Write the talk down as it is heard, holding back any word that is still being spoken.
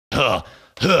Huh,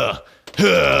 huh,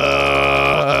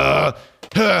 huh,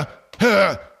 huh,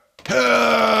 huh,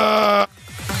 huh.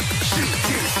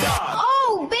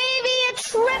 Oh, baby, a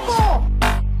triple!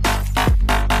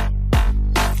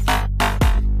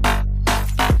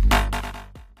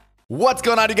 What's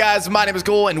going on, you guys? My name is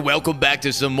Cole, and welcome back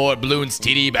to some more Bloons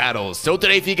TD battles. So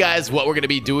today for you guys, what we're going to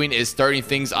be doing is starting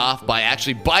things off by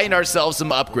actually buying ourselves some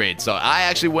upgrades. So I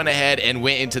actually went ahead and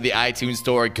went into the iTunes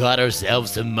store, got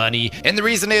ourselves some money. And the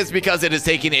reason is because it is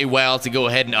taking a while to go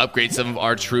ahead and upgrade some of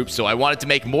our troops. So I wanted to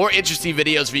make more interesting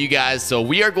videos for you guys. So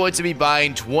we are going to be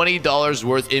buying $20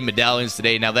 worth in medallions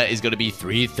today. Now that is going to be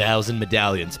 3,000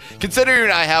 medallions.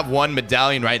 Considering I have one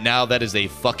medallion right now, that is a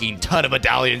fucking ton of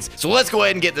medallions. So let's go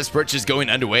ahead and get this purchase going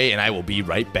underway, and I will be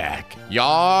right back.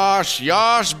 Yosh,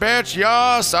 bitch,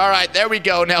 yosh. All right, there we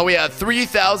go. Now we have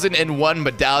 3,001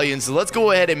 medallions. So let's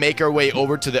go ahead and make our way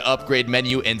over to the upgrade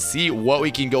menu and see what we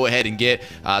can go ahead and get.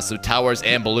 Some towers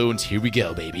and balloons. Here we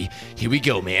go, baby. Here we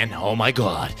go, man. Oh my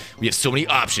god, we have so many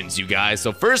options, you guys.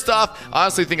 So first off, I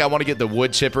honestly think I want to get the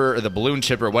wood chipper or the balloon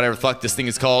chipper, whatever the fuck this thing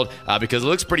is called, because it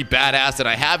looks pretty badass, and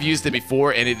I have used it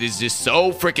before, and it is just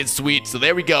so freaking sweet. So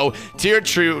there we go. Tier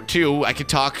 2. I can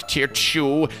talk. Tier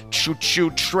 2, choo-choo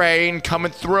train coming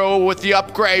through with the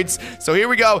upgrades. So here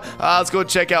we go. Let's go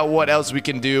check out what else we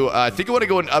can do. I think I want to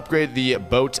go and upgrade the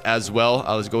boat as well.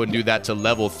 Let's go and do that to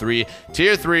level 3.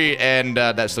 Tier 3, and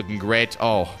that's looking great.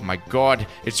 Oh my god,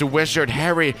 it's a wizard.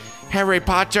 Harry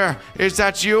Potter, is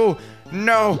that you?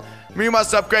 No. We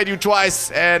must upgrade you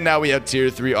twice, and now we have tier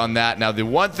 3 on that. Now, the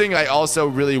one thing I also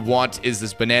really want is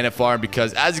this banana farm,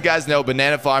 because as you guys know,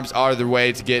 banana farms are the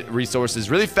way to get resources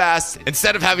really fast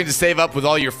instead of having to save up with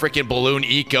all your freaking balloon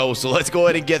eco. So let's go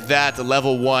ahead and get that to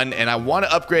level 1, and I want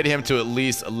to upgrade him to at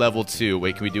least level 2.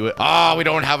 Wait, can we do it? Oh, we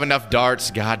don't have enough darts.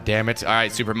 God damn it. All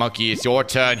right, Super Monkey, it's your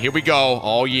turn. Here we go.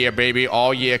 Oh, yeah, baby.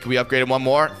 Oh, yeah. Can we upgrade him one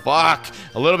more? Fuck.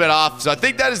 A little bit off. So I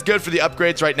think that is good for the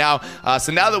upgrades right now.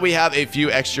 So now that we have a few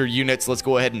extra units, let's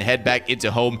go ahead and head back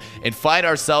into home and find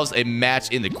ourselves a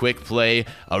match in the quick play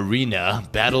arena,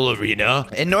 battle arena.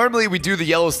 And normally we do the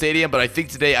yellow stadium, but I think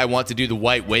today I want to do the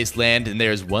white wasteland, and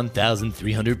there's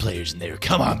 1,300 players in there.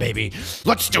 Come on, baby.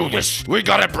 Let's do this. We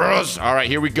got it, bros. All right,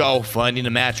 here we go. Finding a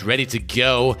match ready to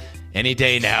go any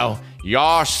day now.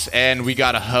 Yosh, and we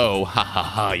got a hoe. Ha ha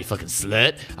ha, you fucking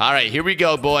slut. All right, here we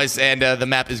go, boys, and the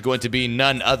map is going to be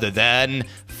none other than...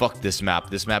 Fuck this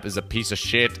map. This map is a piece of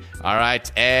shit. All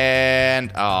right,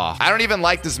 and... Oh, I don't even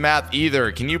like this map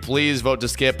either. Can you please vote to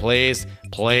skip, please?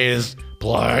 Please.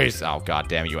 Please. Oh, god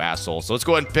damn you asshole. So let's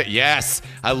go ahead and pick. Yes,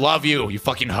 I love you, you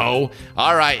fucking hoe.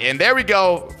 All right, and there we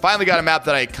go. Finally got a map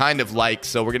that I kind of like.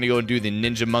 So we're gonna go and do the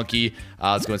ninja monkey.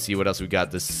 Let's go and see what else we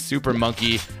got. The super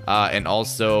monkey, and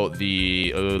also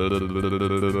the...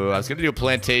 I was gonna do a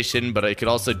plantation, but I could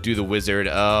also do the wizard.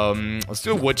 Let's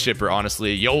do a wood chipper,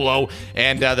 honestly. YOLO.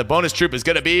 And the bonus troop is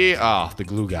gonna be... Oh, the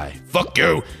glue guy. Fuck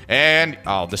you. And...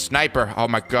 Oh, the sniper. Oh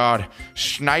my god.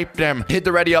 Snipe them. Hit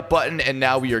the ready up button, and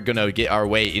now we are gonna get our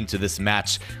way into this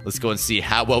match. Let's go and see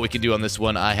how well we can do on this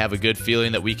one. I have a good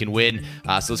feeling that we can win.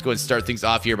 So let's go and start things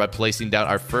off here by placing down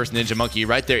our first ninja monkey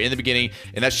right there in the beginning,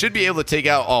 and that should be able to take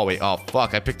out... Oh, wait. Oh,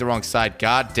 fuck. I picked the wrong side.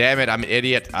 God damn it. I'm an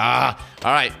idiot. All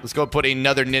right. Let's go put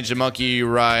another ninja monkey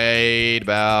right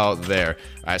about there.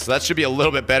 All right, so that should be a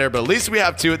little bit better, but at least we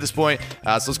have 2 at this point. So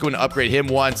let's go and upgrade him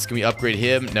once. Can we upgrade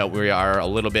him? No, we are a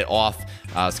little bit off.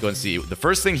 Let's go and see. The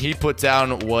first thing he put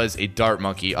down was a dart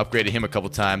monkey. Upgraded him a couple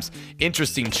times.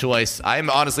 Interesting choice. I'm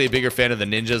honestly a bigger fan of the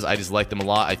ninjas. I just like them a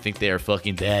lot. I think they are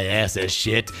fucking badass as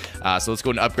shit. So let's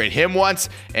go and upgrade him once,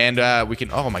 and we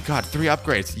can... Oh my god, 3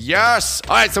 upgrades. Yes!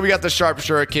 All right, so we got the sharp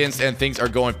shurikens, and things are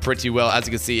going pretty well. As you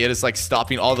can see, it is like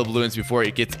stopping all the balloons before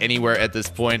it gets anywhere at this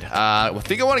point. I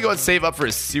think I want to go and save up for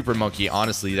a super monkey.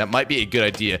 Honestly, that might be a good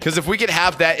idea, because if we could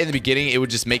have that in the beginning, it would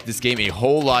just make this game a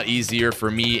whole lot easier for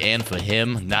me and for him.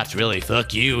 Not really.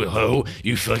 Fuck you, ho.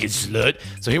 You fucking slut.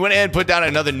 So he went ahead and put down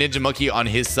another ninja monkey on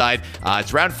his side.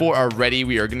 It's round 4 already.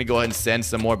 We are going to go ahead and send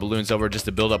some more balloons over just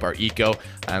to build up our eco.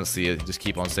 And see, just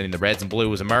keep on sending the reds and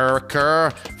blues.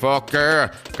 America.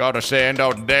 Fucker. Gotta send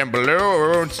out the damn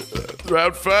balloons.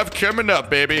 Round 5 coming up,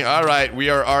 baby. All right. We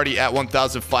are already at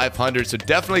 1,500. So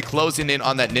definitely closing in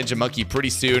on that ninja monkey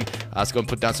pretty soon. Let's go and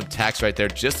put down some tax right there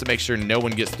just to make sure no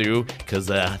one gets through, because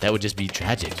that would just be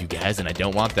tragic, you guys, and I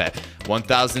don't want that.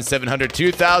 1,700,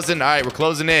 2,000. All right, we're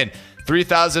closing in.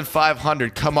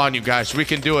 3,500. Come on, you guys. We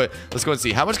can do it. Let's go and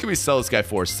see. How much can we sell this guy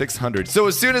for? 600. So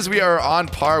as soon as we are on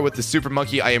par with the super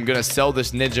monkey, I am going to sell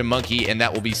this ninja monkey, and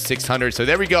that will be 600. So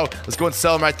there we go. Let's go and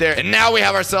sell him right there. And now we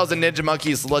have ourselves a ninja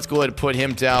monkey. So let's go ahead and put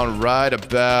him down right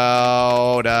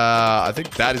about, I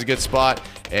think that is a good spot.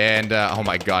 And, oh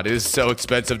my god, it is so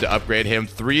expensive to upgrade him.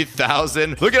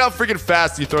 3,000. Look at how freaking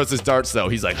fast he throws his darts, though.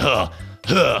 He's like, huh,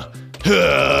 huh,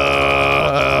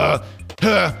 huh,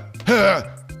 huh, huh.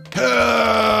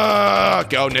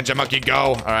 Go, ninja monkey, go.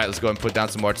 All right, let's go and put down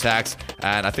some more attacks.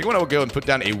 And I think I'm gonna go and put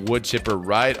down a wood chipper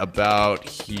right about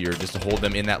here, just to hold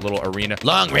them in that little arena.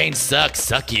 Long range sucks,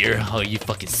 suck here. Oh, you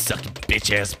fucking sucking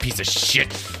bitch ass piece of shit.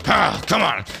 Come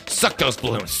on, suck those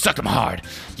balloons, suck them hard.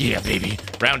 Yeah, baby.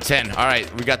 Round 10. All right,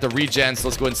 we got the regens.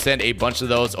 Let's go and send a bunch of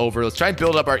those over. Let's try and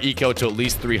build up our eco to at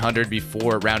least 300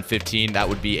 before round 15. That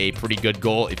would be a pretty good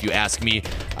goal, if you ask me.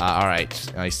 All right,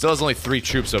 he still has only 3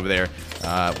 troops over there.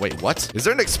 Wait, what? Is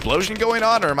there an explosion going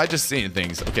on, or am I just seeing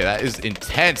things? Okay, that is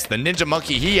intense. The ninja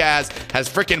monkey he has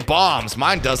freaking bombs.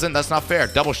 Mine doesn't. That's not fair.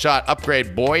 Double shot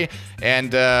upgrade, boy.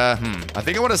 And, I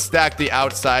think I want to stack the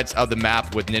outsides of the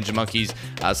map with ninja monkeys.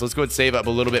 So let's go and save up a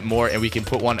little bit more, and we can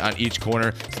put one on each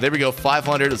corner. So there we go,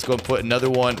 500. Let's go and put another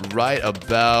one right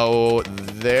about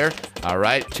there. All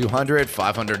right, 200,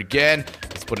 500 again.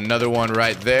 Let's put another one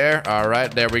right there. All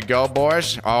right, there we go,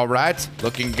 boys. All right,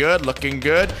 looking good, looking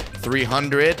good.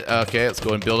 300. Okay, let's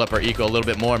go and build up our eco a little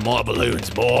bit more. More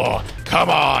balloons, more. Come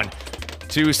on.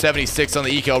 276 on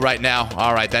the eco right now.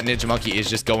 All right, that ninja monkey is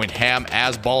just going ham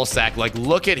as ball sack. Like,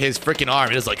 look at his freaking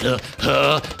arm. It is like, so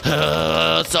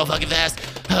fucking fast.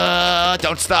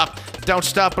 Don't stop. Don't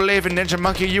stop believing, ninja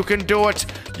monkey. You can do it.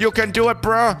 You can do it,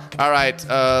 bro. All right,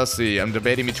 let's see. I'm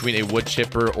debating between a wood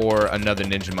chipper or another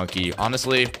ninja monkey.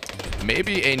 Honestly,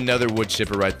 maybe another wood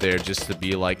chipper right there just to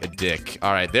be like a dick.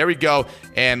 All right, there we go.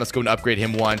 And let's go and upgrade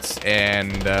him once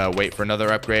and wait for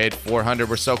another upgrade. 400,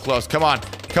 we're so close. Come on.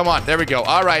 Come on, there we go.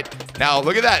 All right, now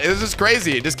look at that. This is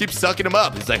crazy. It just keeps sucking him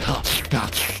up. It's like,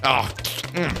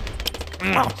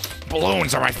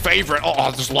 balloons are my favorite. Oh,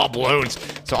 I just love balloons.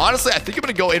 So honestly, I think I'm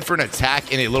gonna go in for an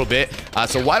attack in a little bit.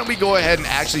 So why don't we go ahead and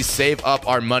actually save up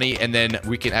our money, and then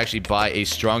we can actually buy a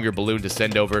stronger balloon to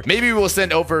send over. Maybe we'll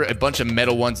send over a bunch of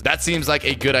metal ones. That seems like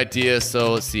a good idea.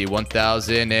 So let's see,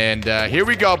 1,000, and here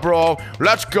we go, bro.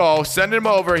 Let's go. Send him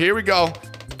over. Here we go.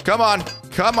 Come on.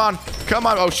 Come on. Come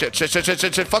on. Oh, shit. Shit, shit, shit,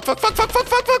 shit, shit. Fuck, fuck, fuck, fuck, fuck,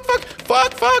 fuck, fuck, fuck,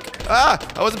 fuck, fuck. Ah,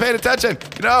 I wasn't paying attention.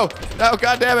 No. No,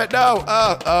 god damn it. No.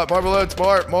 More balloons.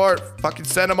 More. Fucking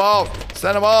send them all.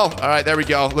 Send them all. All right, there we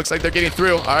go. Looks like they're getting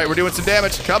through. All right, we're doing some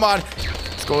damage. Come on.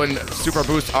 Let's go and super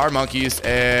boost our monkeys,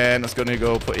 and let's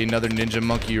go put another ninja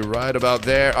monkey right about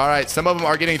there. All right, some of them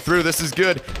are getting through. This is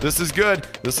good. This is good.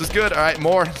 This is good. All right,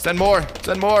 more. Send more.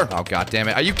 Send more. Oh, god damn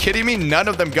it. Are you kidding me? None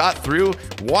of them got through?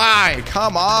 Why?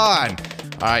 Come on.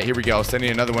 All right, here we go. Sending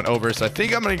another one over. So I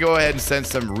think I'm going to go ahead and send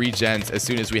some regens as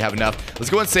soon as we have enough. Let's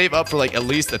go and save up for like at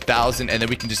least 1,000, and then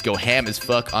we can just go ham as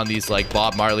fuck on these like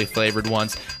Bob Marley flavored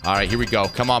ones. All right, here we go.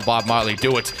 Come on, Bob Marley.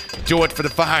 Do it. Do it for the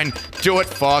fine. Do it.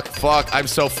 Fuck. Fuck. I'm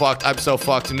so fucked. I'm so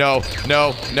fucked. No.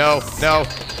 No. No. No.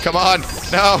 Come on.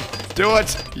 No. Do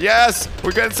it. Yes.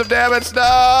 We're getting some damage. No.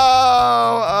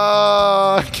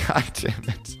 Oh, god damn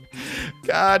it.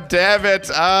 God damn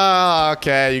it. Oh,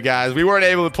 okay, you guys. We weren't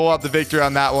able to pull up the victory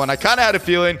on that one. I kind of had a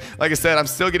feeling, like I said, I'm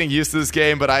still getting used to this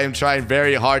game, but I am trying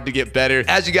very hard to get better.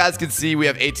 As you guys can see, we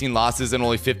have 18 losses and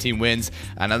only 15 wins.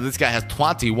 And now this guy has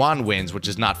 21 wins, which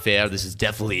is not fair. This is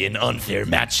definitely an unfair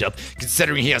matchup,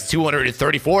 considering he has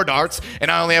 234 darts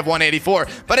and I only have 184.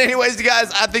 But anyways, you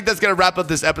guys, I think that's going to wrap up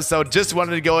this episode. Just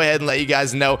wanted to go ahead and let you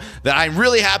guys know that I'm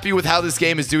really happy with how this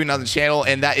game is doing on the channel,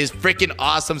 and that is freaking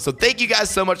awesome. So thank you guys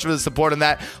so much for the support on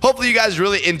that. Hopefully you guys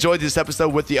really enjoyed this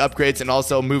episode with the upgrades and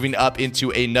also moving up into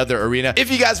another arena.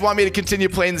 If you guys want me to continue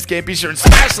playing this game, be sure and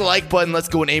smash the like button. Let's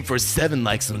go and aim for 7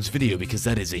 likes on this video, because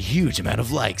that is a huge amount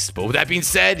of likes. But with that being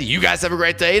said, you guys have a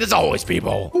great day, and as always,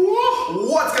 people,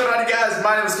 what's going on, you guys?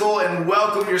 My name is Cole, and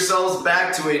welcome yourselves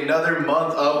back to another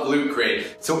month of Loot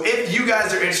Crate. So if you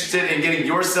guys are interested in getting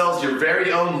yourselves your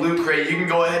very own Loot Crate, you can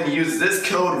go ahead and use this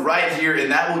code right here,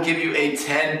 and that will give you a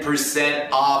 10%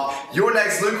 off your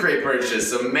next Loot Crate purchase.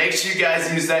 So make sure you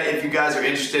guys use that if you guys are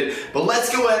interested. But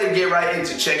let's go ahead and get right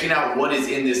into checking out what is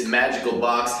in this magical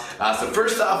box. So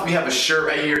first off, we have a shirt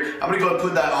right here. I'm gonna go and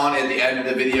put that on at the end of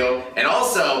the video. And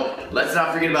also, let's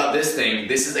not forget about this thing.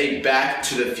 This is a Back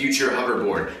to the Future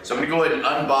hoverboard. So I'm gonna go ahead and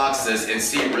unbox this and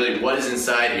see really what is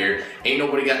inside here. Ain't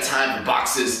nobody got time for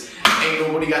boxes. Ain't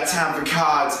nobody got time for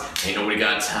cards. Ain't nobody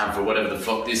got time for whatever the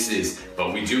fuck this is.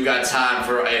 But we do got time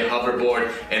for a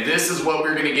hoverboard. And this is what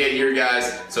we're gonna get here,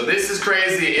 guys. So this is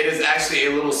crazy. It is actually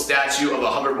a little statue of a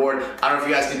hoverboard. I don't know if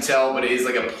you guys can tell, but it is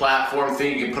like a platform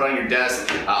thing you can put on your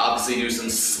desk. Obviously do some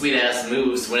sweet ass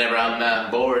moves whenever I'm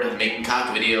bored making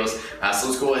cock videos. So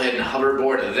let's go ahead and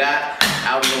hoverboard that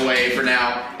out of the way for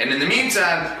now. And in the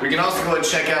meantime, we can also go and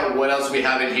check out what else we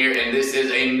have in here. And this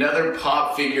is another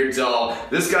pop figure doll.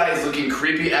 This guy is looking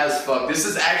creepy as fuck. This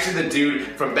is actually the dude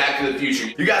from Back to the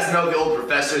Future. You guys know the old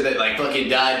professor that like fucking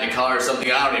died in a car or something?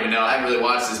 I don't even know. I haven't really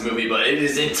watched this movie, but it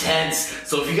is intense.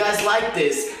 So if you guys like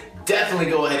this,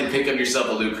 definitely go ahead and pick up yourself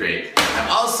a loot crate. And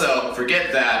also,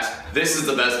 forget that, this is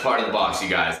the best part of the box, you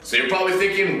guys. So you're probably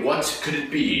thinking, what could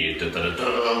it be? Da, da, da,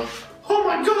 da. Oh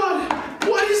my god,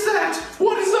 what is that?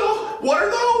 What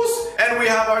are those? And we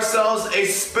have ourselves a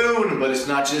spoon, but it's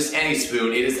not just any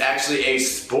spoon, it is actually a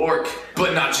spork.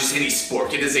 But not just any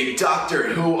spork, it is a Doctor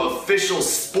Who official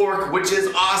spork, which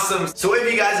is awesome. So if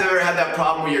you guys have ever had that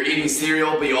problem where you're eating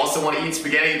cereal, but you also want to eat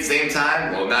spaghetti at the same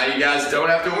time, well now you guys don't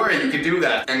have to worry, you can do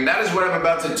that. And that is what I'm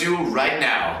about to do right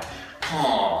now.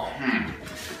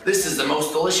 This is the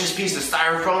most delicious piece of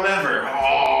styrofoam ever.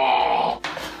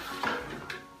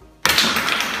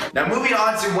 Now moving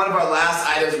on to one of our last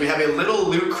items, we have a little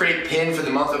loot crate pin for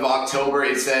the month of October.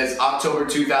 It says October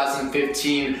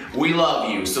 2015, we love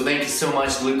you. So thank you so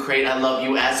much, loot crate, I love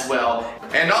you as well.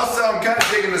 And also, I'm kind of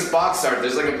digging this box art.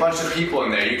 There's like a bunch of people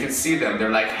in there. You can see them. They're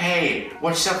like, hey,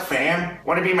 what's up, fam?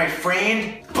 Wanna be my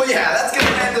friend? But yeah, that's gonna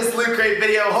end this loot crate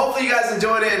video. Hopefully you guys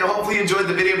enjoyed it, and hopefully you enjoyed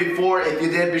the video before. If you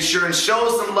did, be sure and show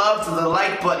some love to the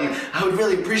like button. I would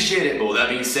really appreciate it. But with that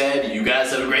being said, you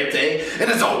guys have a great day. And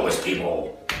as always,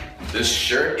 people, this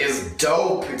shirt is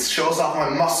dope. It shows off my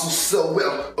muscles so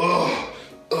well.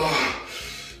 Ugh.